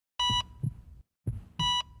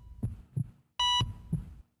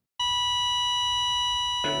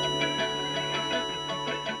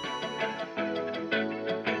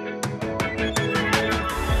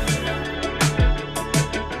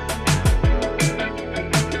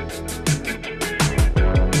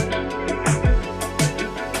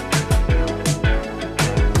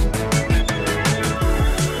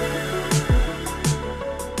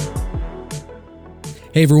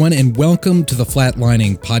Hey everyone, and welcome to the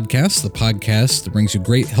Flatlining Podcast, the podcast that brings you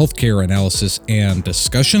great healthcare analysis and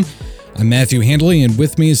discussion. I'm Matthew Handley, and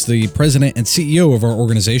with me is the president and CEO of our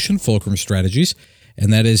organization, Fulcrum Strategies,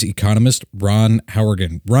 and that is economist Ron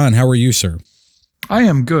Hourigan. Ron, how are you, sir? I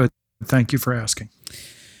am good. Thank you for asking.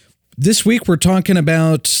 This week, we're talking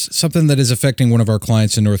about something that is affecting one of our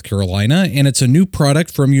clients in North Carolina, and it's a new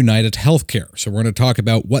product from UnitedHealthcare. So we're going to talk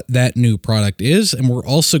about what that new product is, and we're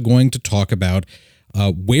also going to talk about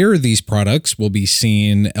where these products will be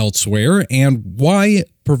seen elsewhere and why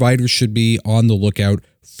providers should be on the lookout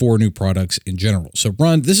for new products in general. So,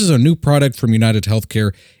 Ron, this is a new product from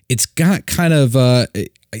UnitedHealthcare. It's got kind of,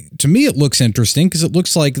 to me, it looks interesting because it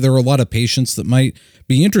looks like there are a lot of patients that might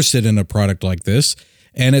be interested in a product like this,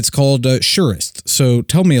 and it's called Surest. So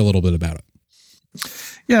tell me a little bit about it.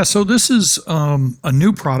 Yeah, so this is a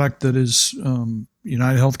new product that is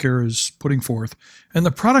UnitedHealthcare is putting forth, and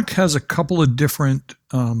the product has a couple of different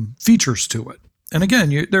features to it. And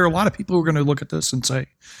again, there are a lot of people who are going to look at this and say,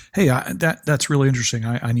 hey, that's really interesting.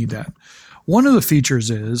 I need that. One of the features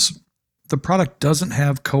is the product doesn't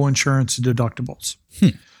have coinsurance deductibles.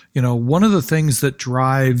 You know, one of the things that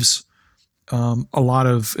drives a lot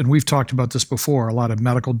of, and we've talked about this before, a lot of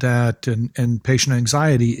medical debt and patient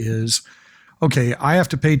anxiety is, okay, I have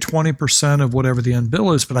to pay 20% of whatever the end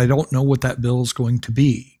bill is, but I don't know what that bill is going to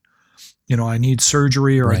be. You know, I need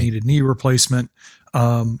surgery or I need a knee replacement.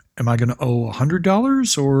 Am I going to owe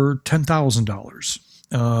 $100 or $10,000?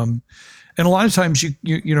 And a lot of times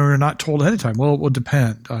you're not told ahead of time. Well, it will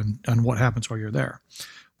depend on what happens while you're there.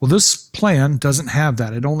 Well, this plan doesn't have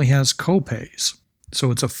that. It only has copays.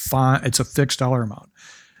 So it's a fixed dollar amount.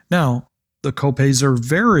 Now, the copays are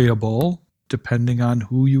variable depending on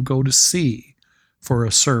who you go to see for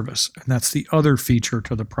a service. And that's the other feature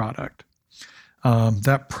to the product.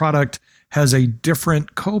 That product has a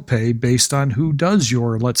different copay based on who does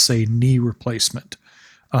your, let's say, knee replacement.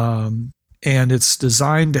 And it's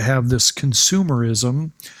designed to have this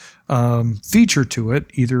consumerism feature to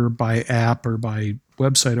it, either by app or by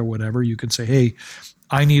website or whatever. You can say, hey,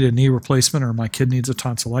 I need a knee replacement, or my kid needs a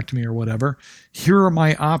tonsillectomy or whatever. Here are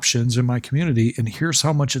my options in my community, and here's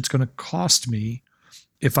how much it's going to cost me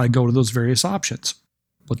if I go to those various options.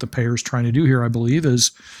 What the payer is trying to do here, I believe,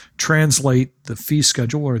 is translate the fee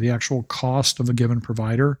schedule or the actual cost of a given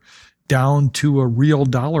provider down to a real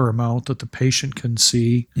dollar amount that the patient can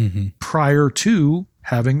see prior to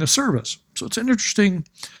having the service. So it's an interesting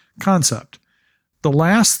concept. The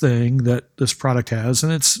last thing that this product has,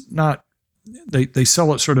 and it's not, they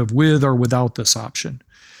sell it sort of with or without this option,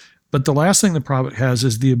 but the last thing the product has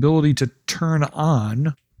is the ability to turn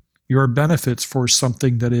on your benefits for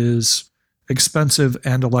something that is expensive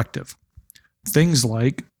and elective. Things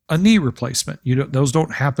like a knee replacement. Those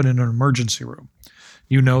don't happen in an emergency room.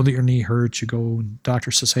 You know that your knee hurts. You go, and doctor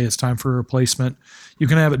says, hey, it's time for a replacement. You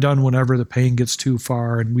can have it done whenever the pain gets too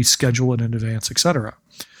far, and we schedule it in advance, etc.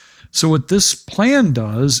 So what this plan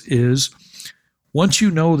does is, once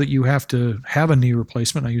you know that you have to have a knee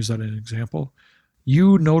replacement, I use that as an example,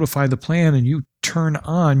 you notify the plan and you turn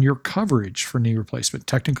on your coverage for knee replacement.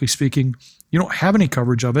 Technically speaking, you don't have any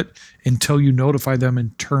coverage of it until you notify them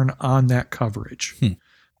and turn on that coverage.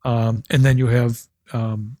 And then you have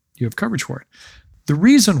coverage for it. The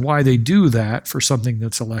reason why they do that for something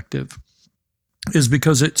that's elective is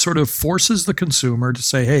because it sort of forces the consumer to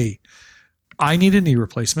say, hey, I need a knee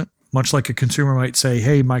replacement, much like a consumer might say,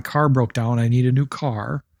 hey, my car broke down, I need a new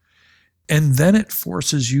car. And then it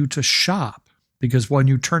forces you to shop. Because when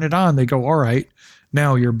you turn it on, they go, all right,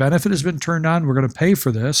 now your benefit has been turned on. We're going to pay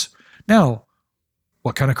for this. Now,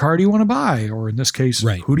 what kind of car do you want to buy? Or in this case,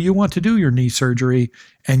 who do you want to do your knee surgery?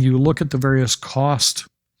 And you look at the various cost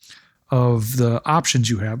of the options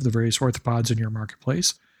you have, the various orthopods in your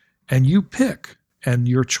marketplace, and you pick. And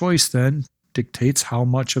your choice then dictates how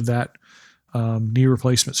much of that knee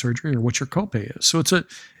replacement surgery or what your copay is. So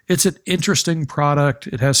it's an interesting product.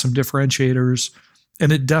 It has some differentiators.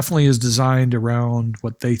 And it definitely is designed around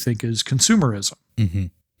what they think is consumerism.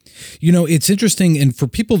 You know, it's interesting. And for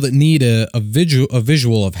people that need a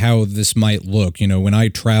visual of how this might look, you know, when I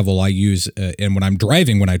travel, I use, and when I'm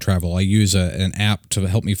driving, when I travel, I use an app to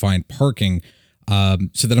help me find parking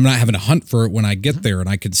so that I'm not having to hunt for it when I get there. And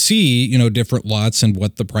I could see, you know, different lots and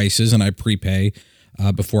what the price is, and I prepay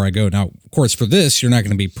before I go. Now, of course, for this, you're not going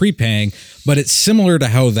to be prepaying, but it's similar to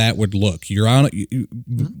how that would look. You're on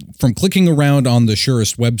from clicking around on the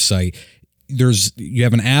Surest website. You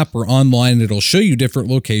have an app or online, it'll show you different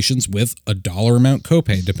locations with a dollar amount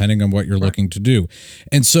copay, depending on what you're looking to do.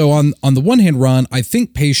 And so on the one hand, Ron, I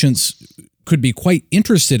think patients could be quite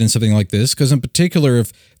interested in something like this because in particular,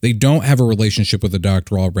 if they don't have a relationship with a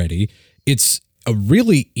doctor already, it's a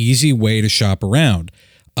really easy way to shop around.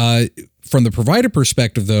 From the provider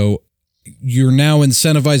perspective, though, you're now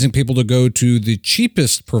incentivizing people to go to the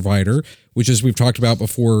cheapest provider, which, as we've talked about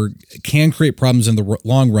before, can create problems in the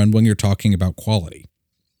long run when you're talking about quality.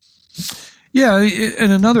 Yeah,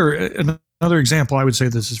 and another example I would say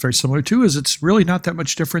this is very similar to is it's really not that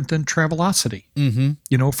much different than Travelocity.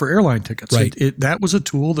 For airline tickets. Right. That was a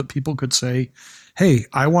tool that people could say, hey,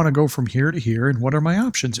 I want to go from here to here, and what are my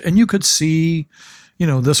options? And you could see,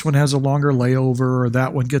 this one has a longer layover, or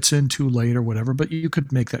that one gets in too late, or whatever, but you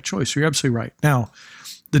could make that choice. You're absolutely right. Now,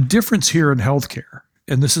 the difference here in healthcare,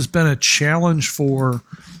 and this has been a challenge for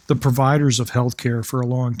the providers of healthcare for a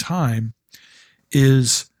long time,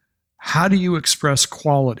 is how do you express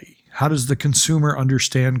quality? How does the consumer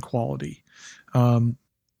understand quality?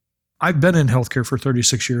 I've been in healthcare for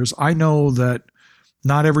 36 years. I know that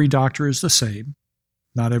not every doctor is the same.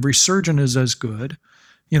 Not every surgeon is as good,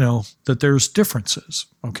 that there's differences,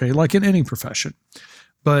 okay, like in any profession.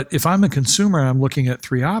 But if I'm a consumer, I'm looking at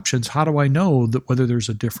three options. How do I know that whether there's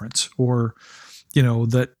a difference, or,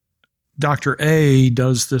 that Dr. A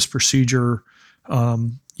does this procedure,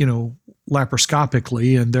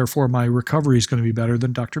 laparoscopically, and therefore my recovery is going to be better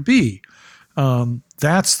than Dr. B.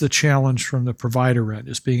 That's the challenge from the provider end,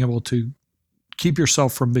 is being able to keep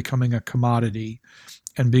yourself from becoming a commodity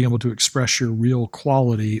and being able to express your real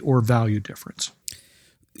quality or value difference.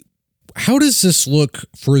 How does this look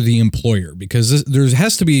for the employer? Because there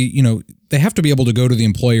has to be, they have to be able to go to the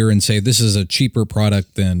employer and say, this is a cheaper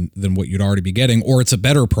product than what you'd already be getting, or it's a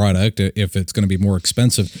better product if it's going to be more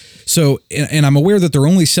expensive. So, and I'm aware that they're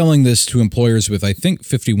only selling this to employers with, I think,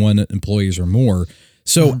 51 employees or more.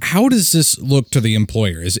 So how does this look to the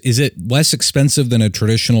employer? Is it less expensive than a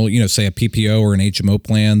traditional, say a PPO or an HMO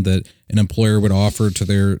plan that an employer would offer to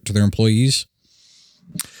their employees?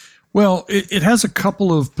 Well, it has a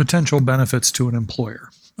couple of potential benefits to an employer,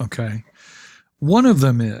 okay? One of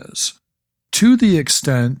them is, to the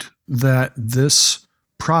extent that this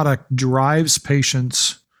product drives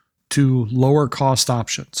patients to lower cost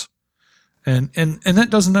options. And that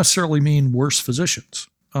doesn't necessarily mean worse physicians.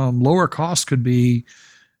 Lower cost could be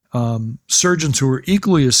surgeons who are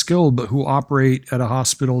equally as skilled, but who operate at a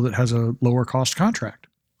hospital that has a lower cost contract.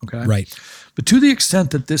 Okay. Right. But to the extent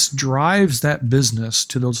that this drives that business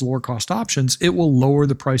to those lower cost options, it will lower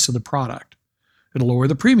the price of the product. It'll lower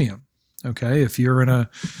the premium. Okay. If you're in a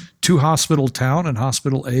 2-hospital town and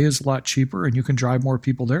hospital A is a lot cheaper and you can drive more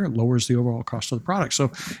people there, it lowers the overall cost of the product.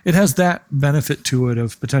 So it has that benefit to it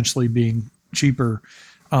of potentially being cheaper.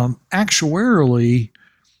 Actuarially,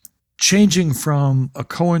 changing from a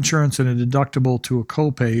coinsurance and a deductible to a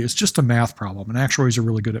copay is just a math problem, and actuaries are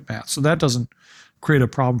really good at math. So that doesn't create a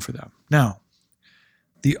problem for them. Now,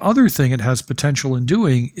 the other thing it has potential in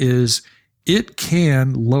doing is it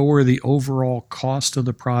can lower the overall cost of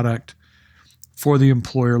the product for the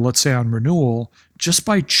employer, let's say on renewal, just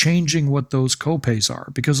by changing what those copays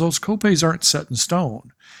are, because those copays aren't set in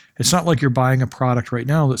stone. It's not like you're buying a product right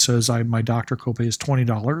now that says my doctor copay is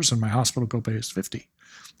 $20 and my hospital copay is $50.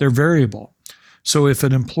 They're variable. So if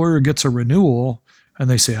an employer gets a renewal and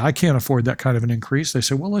they say, I can't afford that kind of an increase, they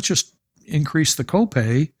say, well, let's just increase the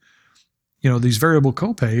copay, these variable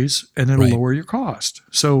copays, and it'll lower your cost.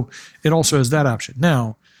 So it also has that option.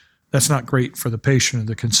 Now, that's not great for the patient or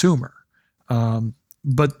the consumer,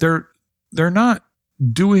 but they're not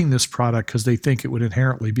doing this product because they think it would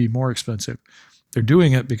inherently be more expensive. They're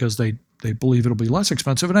doing it because they believe it'll be less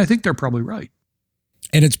expensive, and I think they're probably right.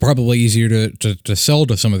 And it's probably easier to sell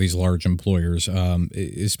to some of these large employers,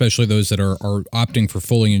 especially those that are opting for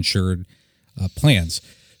fully insured plans.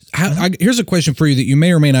 Here's a question for you that you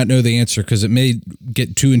may or may not know the answer, because it may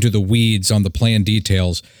get too into the weeds on the plan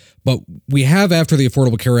details. But we have, after the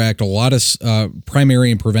Affordable Care Act, a lot of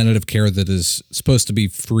primary and preventative care that is supposed to be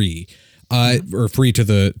free, or free to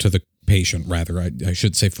the patient, rather. I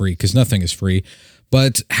should say free, because nothing is free.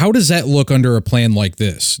 But how does that look under a plan like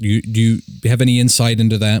this? Do you have any insight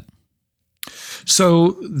into that?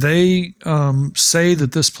 So they say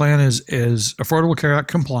that this plan is Affordable Care Act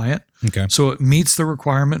compliant. Okay. So it meets the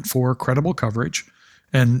requirement for credible coverage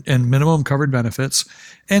and minimum covered benefits.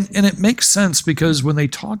 And it makes sense, because when they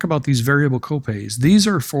talk about these variable copays, these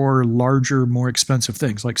are for larger, more expensive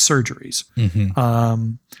things like surgeries.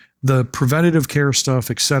 The preventative care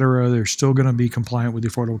stuff, et cetera, they're still going to be compliant with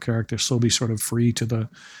the Affordable Care Act. They'll still be sort of free to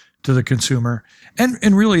the consumer.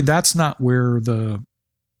 And really, that's not where the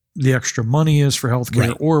extra money is for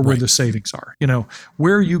healthcare, or where the savings are.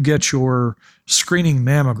 Where you get your screening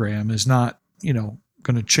mammogram is not,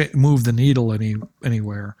 going to move the needle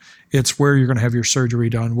anywhere. It's where you're going to have your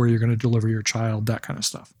surgery done, where you're going to deliver your child, that kind of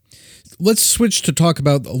stuff. let's switch to talk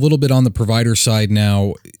about a little bit on the provider side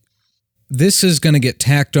now. This is going to get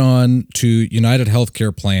tacked on to United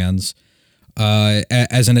Healthcare plans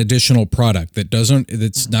as an additional product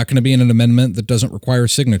that's not going to be in an amendment that doesn't require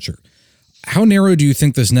signature. How narrow do you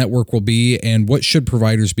think this network will be, and what should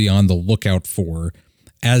providers be on the lookout for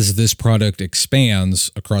as this product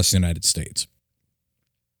expands across the United States?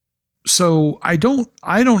 So I don't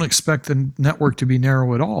expect the network to be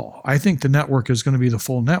narrow at all. I think the network is going to be the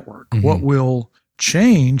full network. Mm-hmm. What will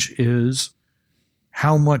change is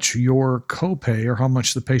how much your copay or how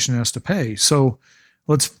much the patient has to pay. So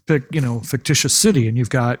let's pick, fictitious city, and you've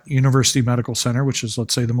got University Medical Center, which is,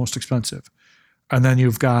 let's say, the most expensive. And then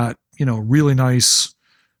you've got, really nice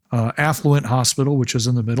affluent hospital, which is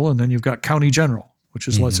in the middle. And then you've got County General, which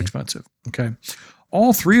is less expensive. Okay.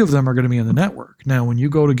 All three of them are going to be in the network. Now, when you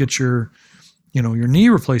go to get your knee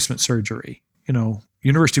replacement surgery,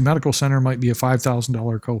 University Medical Center might be a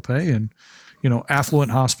 $5,000 copay, and,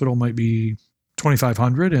 affluent hospital might be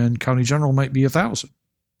 $2,500, and County General might be $1,000.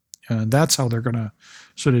 And that's how they're going to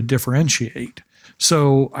sort of differentiate.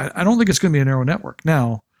 So I don't think it's going to be a narrow network.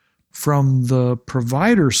 Now, from the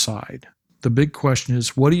provider side, the big question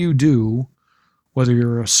is, what do you do, whether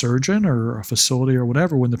you're a surgeon or a facility or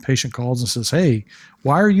whatever, when the patient calls and says, hey,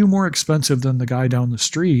 why are you more expensive than the guy down the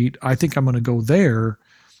street? I think I'm going to go there.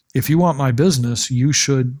 If you want my business, you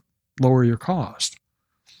should lower your cost.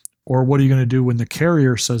 Or what are you going to do when the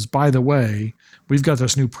carrier says, by the way, we've got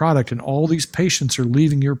this new product and all these patients are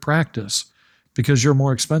leaving your practice because you're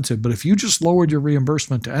more expensive. But if you just lowered your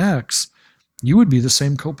reimbursement to X, you would be the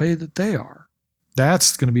same copay that they are.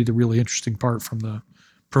 That's going to be the really interesting part from the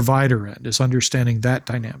provider end, is understanding that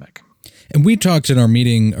dynamic. And we talked in our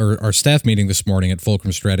meeting, or our staff meeting this morning at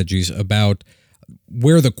Fulcrum Strategies, about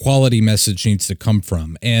where the quality message needs to come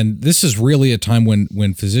from. And this is really a time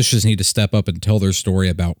when physicians need to step up and tell their story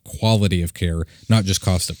about quality of care, not just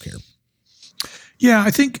cost of care. Yeah,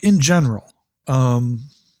 I think in general,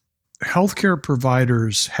 healthcare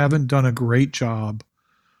providers haven't done a great job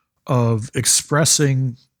of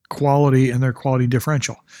expressing quality and their quality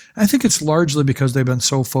differential. I think it's largely because they've been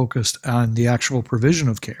so focused on the actual provision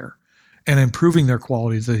of care and improving their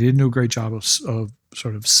quality that they didn't do a great job of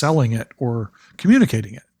sort of selling it or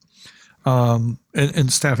communicating it.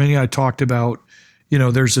 And Stephanie and I talked about,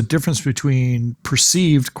 there's a difference between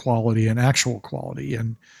perceived quality and actual quality.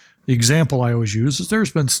 And the example I always use is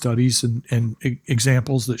there's been studies and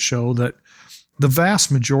examples that show that the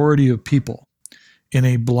vast majority of people in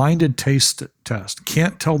a blinded taste test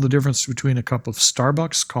can't tell the difference between a cup of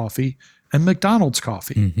Starbucks coffee and McDonald's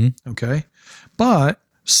coffee. Mm-hmm. Okay. But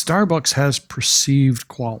Starbucks has perceived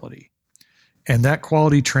quality, and that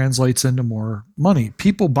quality translates into more money.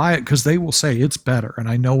 People buy it because they will say it's better, and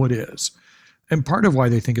I know it is. And part of why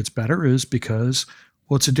they think it's better is because,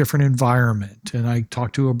 well, it's a different environment, and I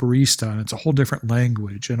talk to a barista and it's a whole different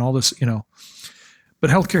language and all this, but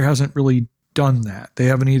healthcare hasn't really done that. They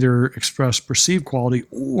haven't either expressed perceived quality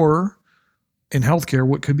or, in healthcare,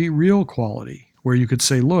 what could be real quality, where you could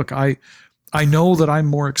say, look, I know that I'm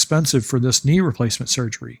more expensive for this knee replacement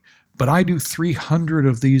surgery, but I do 300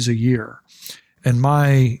 of these a year. And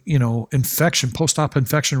my, post-op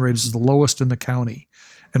infection rate is the lowest in the county.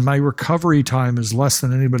 And my recovery time is less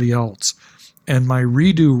than anybody else. And my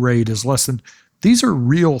redo rate is less than. These are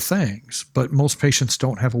real things, but most patients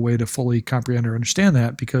don't have a way to fully comprehend or understand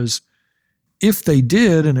that, because if they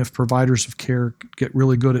did, and if providers of care get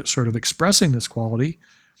really good at sort of expressing this quality,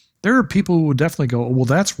 there are people who would definitely go, well,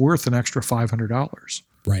 that's worth an extra $500,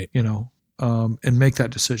 right? And make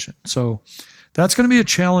that decision. So that's going to be a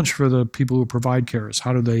challenge for the people who provide care, is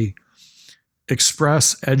how do they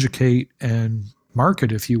express, educate, and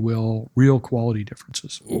market, if you will, real quality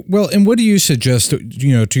differences. Well, and what do you suggest,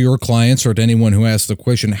 to your clients or to anyone who asks the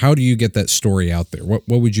question, how do you get that story out there? What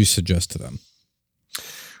would you suggest to them?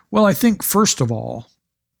 Well, I think, first of all,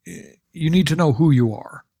 you need to know who you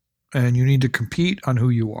are, and you need to compete on who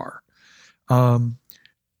you are.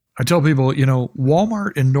 I tell people,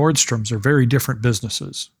 Walmart and Nordstrom's are very different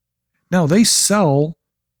businesses. Now, they sell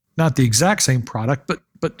not the exact same product,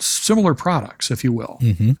 but similar products, if you will.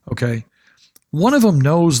 Mm-hmm. Okay. One of them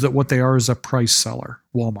knows that what they are is a price seller,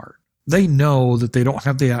 Walmart. They know that they don't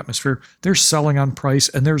have the atmosphere. They're selling on price,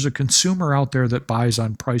 and there's a consumer out there that buys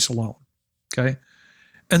on price alone. Okay.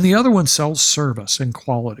 And the other one sells service and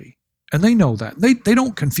quality. And they know that. They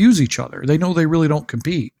don't confuse each other. They know they really don't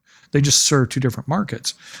compete. They just serve two different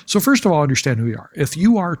markets. So first of all, understand who you are. If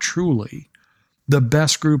you are truly the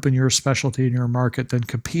best group in your specialty in your market, then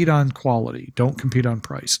compete on quality. Don't compete on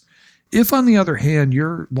price. If, on the other hand,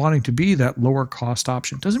 you're wanting to be that lower cost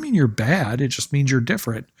option, doesn't mean you're bad. It just means you're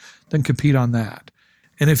different. Then compete on that.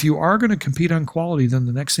 And if you are going to compete on quality, then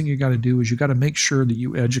the next thing you got to do is you got to make sure that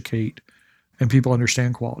you educate and people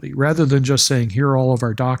understand quality, rather than just saying, here are all of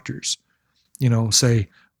our doctors. Say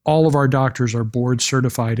all of our doctors are board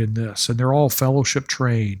certified in this, and they're all fellowship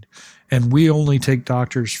trained, and we only take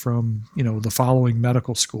doctors from, the following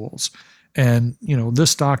medical schools. And,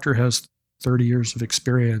 this doctor has 30 years of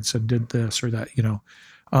experience and did this or that,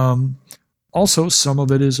 Also, some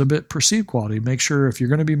of it is a bit perceived quality. Make sure if you're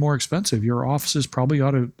going to be more expensive, your offices probably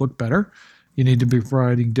ought to look better. You need to be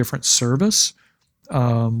providing different service,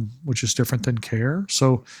 which is different than care.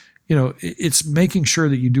 So, it's making sure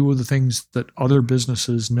that you do the things that other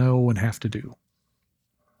businesses know and have to do.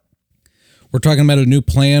 We're talking about a new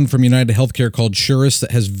plan from UnitedHealthcare called Surest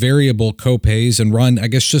that has variable copays. And Ron, I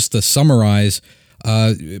guess just to summarize,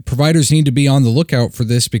 providers need to be on the lookout for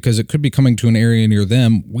this because it could be coming to an area near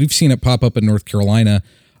them. We've seen it pop up in North Carolina,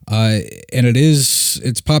 and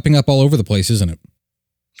it's popping up all over the place, isn't it?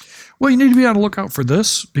 Well, you need to be on the lookout for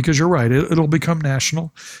this because you're right. It'll become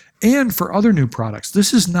national. And for other new products,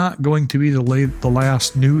 this is not going to be the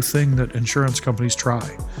last new thing that insurance companies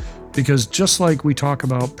try. Because just like we talk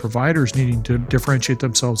about providers needing to differentiate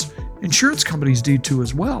themselves, insurance companies need to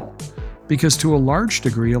as well. Because to a large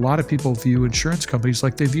degree, a lot of people view insurance companies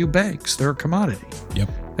like they view banks. They're a commodity. Yep.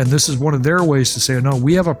 And this is one of their ways to say, no,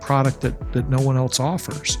 we have a product that no one else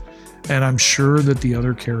offers. And I'm sure that the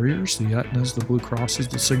other carriers, the Aetnas, the Blue Crosses,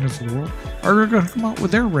 the Cignas of the world, are going to come out with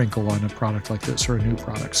their wrinkle on a product like this or a new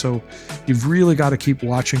product. So you've really got to keep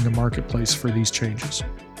watching the marketplace for these changes.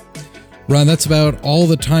 Ron, that's about all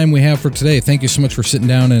the time we have for today. Thank you so much for sitting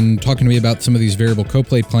down and talking to me about some of these variable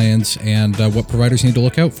copay plans and what providers need to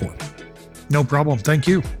look out for. No problem. Thank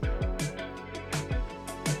you.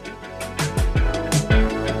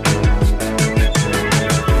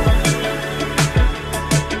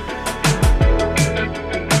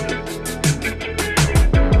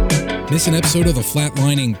 Miss an episode of the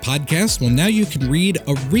Flatlining podcast? Well, now you can read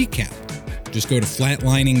a recap. Just go to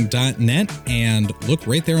flatlining.net and look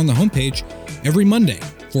right there on the homepage every Monday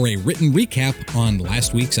for a written recap on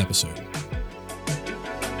last week's episode.